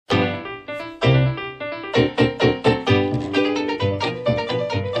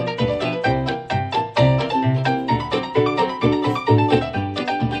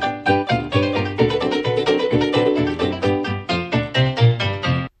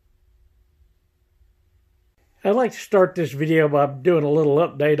I'd like to start this video by doing a little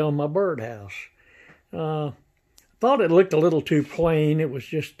update on my birdhouse. Thought it looked a little too plain. It was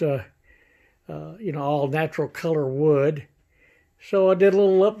just, all natural color wood. So I did a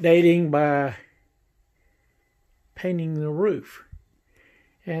little updating by painting the roof.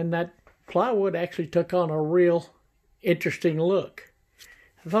 And that plywood actually took on a real interesting look.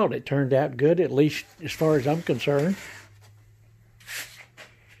 I thought it turned out good, at least as far as I'm concerned.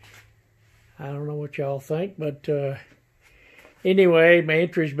 I don't know what y'all think, but anyway, my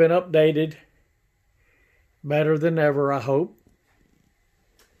entry's been updated. Better than ever, I hope.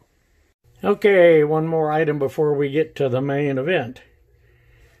 Okay, one more item before we get to the main event.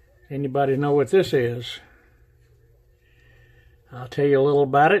 Anybody know what this is? I'll tell you a little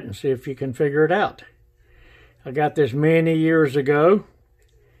about it and see if you can figure it out. I got this many years ago,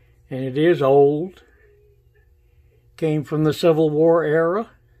 and it is old. Came from the Civil War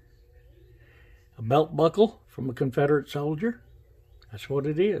era. A belt buckle from a Confederate soldier. That's what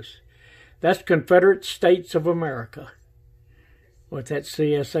it is. That's Confederate States of America. What that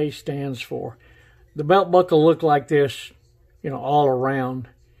CSA stands for. The belt buckle looked like this, all around.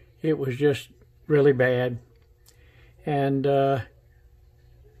 It was just really bad. And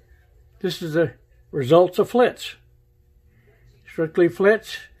this is the results of flits. Strictly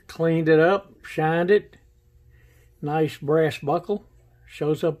flits. Cleaned it up, shined it. Nice brass buckle.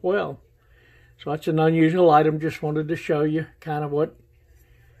 Shows up well. So that's an unusual item. Just wanted to show you kind of what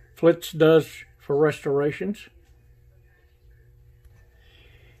Flitz does for restorations.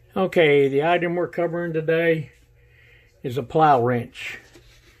 Okay, the item we're covering today is a plow wrench.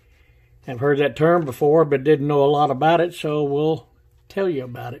 I've heard that term before, but didn't know a lot about it, so we'll tell you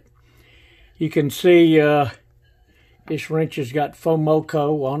about it. You can see this wrench has got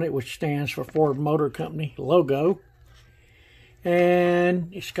FOMOCO on it, which stands for Ford Motor Company logo.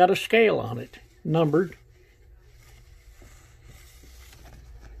 And it's got a scale on it, numbered.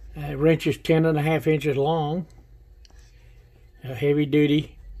 The wrench is 10.5 inches long. A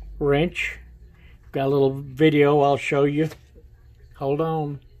heavy-duty wrench. Got a little video I'll show you. Hold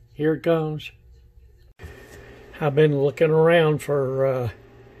on. Here it comes. I've been looking around for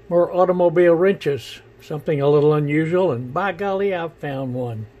more automobile wrenches. Something a little unusual, and by golly, I've found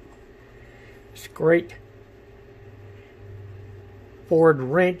one. It's great. Ford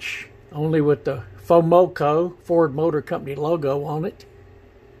wrench, only with the FOMOCO, Ford Motor Company logo on it.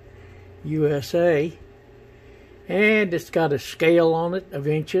 USA. And it's got a scale on it of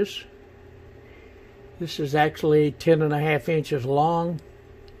inches. This is actually 10.5 inches long.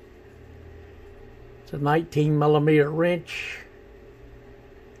 It's a 19mm wrench.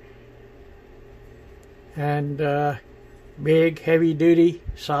 And big, heavy duty,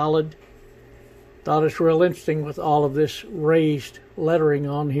 solid. Thought it's real interesting with all of this raised lettering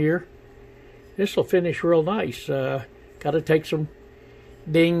on here. This will finish real nice. Got to take some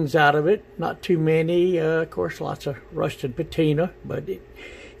dings out of it. Not too many. Of course, lots of rusted patina. But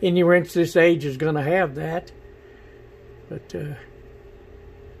any wrench this age is going to have that. But you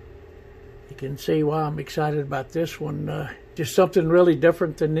can see why I'm excited about this one. Just something really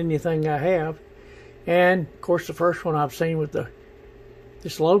different than anything I have. And, of course, the first one I've seen with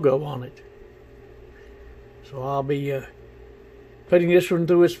this logo on it. So I'll be putting this one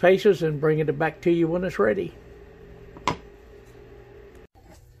through its paces and bringing it back to you when it's ready.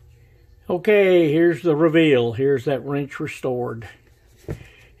 Okay, here's the reveal. Here's that wrench restored.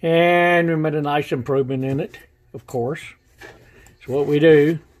 And we made a nice improvement in it, of course. So what we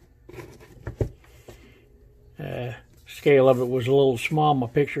do, scale of it was a little small. My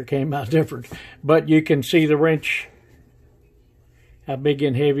picture came out different. But you can see the wrench, how big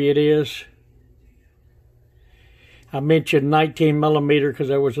and heavy it is. I mentioned 19mm because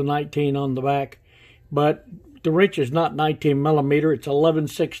there was a 19 on the back. But the wrench is not 19mm. It's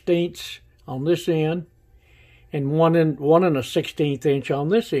 11/16 on this end. And 1 1/16 inch on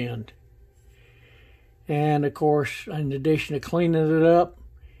this end. And of course, in addition to cleaning it up,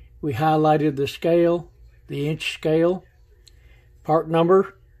 we highlighted the scale, the inch scale. Part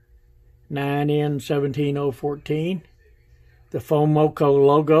number 9N17014. The FOMOCO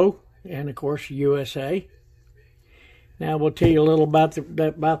logo, and of course USA. Now we'll tell you a little about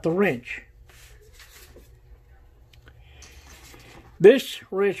the wrench. This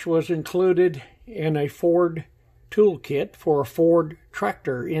wrench was included in a Ford toolkit for a Ford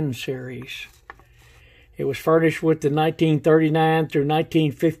tractor N-Series. It was furnished with the 1939 through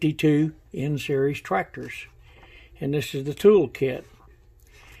 1952 N-Series tractors. And this is the toolkit.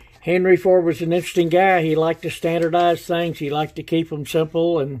 Henry Ford was an interesting guy. He liked to standardize things. He liked to keep them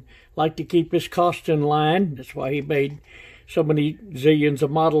simple and liked to keep his costs in line. That's why he made so many zillions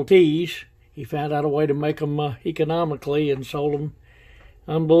of Model Ts He found out a way to make them economically and sold them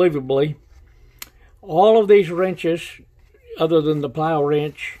unbelievably. All of these wrenches, other than the Plow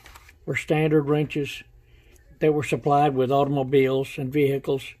wrench, were standard wrenches that were supplied with automobiles and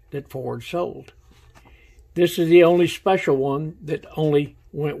vehicles that Ford sold. This is the only special one that only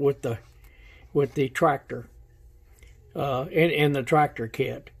went with the tractor, in the tractor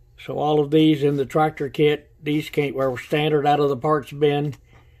kit. So all of these in the tractor kit, these were standard out of the parts bin.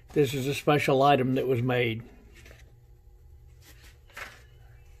 This is a special item that was made.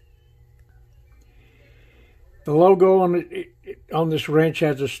 The logo on this wrench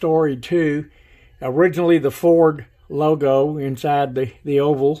has a story too. Originally, the Ford logo inside the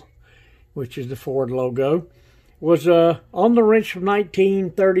oval, which is the Ford logo, was on the wrench from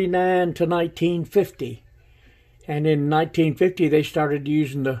 1939 to 1950. And in 1950, they started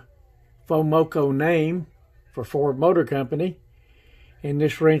using the Fomoco name for Ford Motor Company, and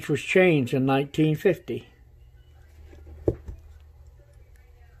this wrench was changed in 1950.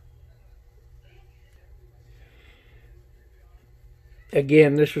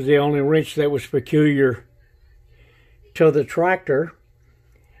 Again, this was the only wrench that was peculiar to the tractor.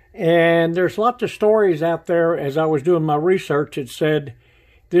 And there's lots of stories out there. As I was doing my research, it said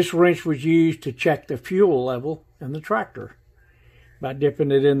this wrench was used to check the fuel level in the tractor by dipping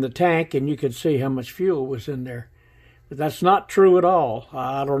it in the tank, and you could see how much fuel was in there. But that's not true at all.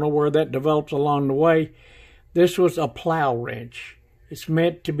 I don't know where that developed along the way. This was a plow wrench. It's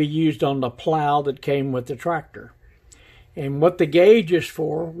meant to be used on the plow that came with the tractor. And what the gauge is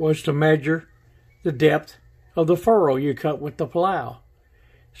for was to measure the depth of the furrow you cut with the plow.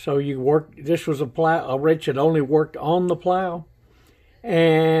 So this was a wrench that only worked on the plow.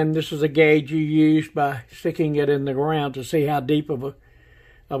 And this is a gauge you used by sticking it in the ground to see how deep of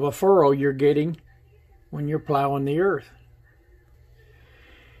a furrow you're getting when you're plowing the earth.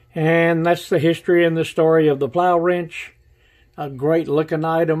 And that's the history and the story of the plow wrench. A great looking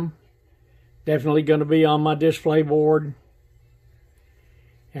item. Definitely going to be on my display board.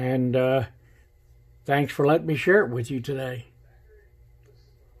 And thanks for letting me share it with you today.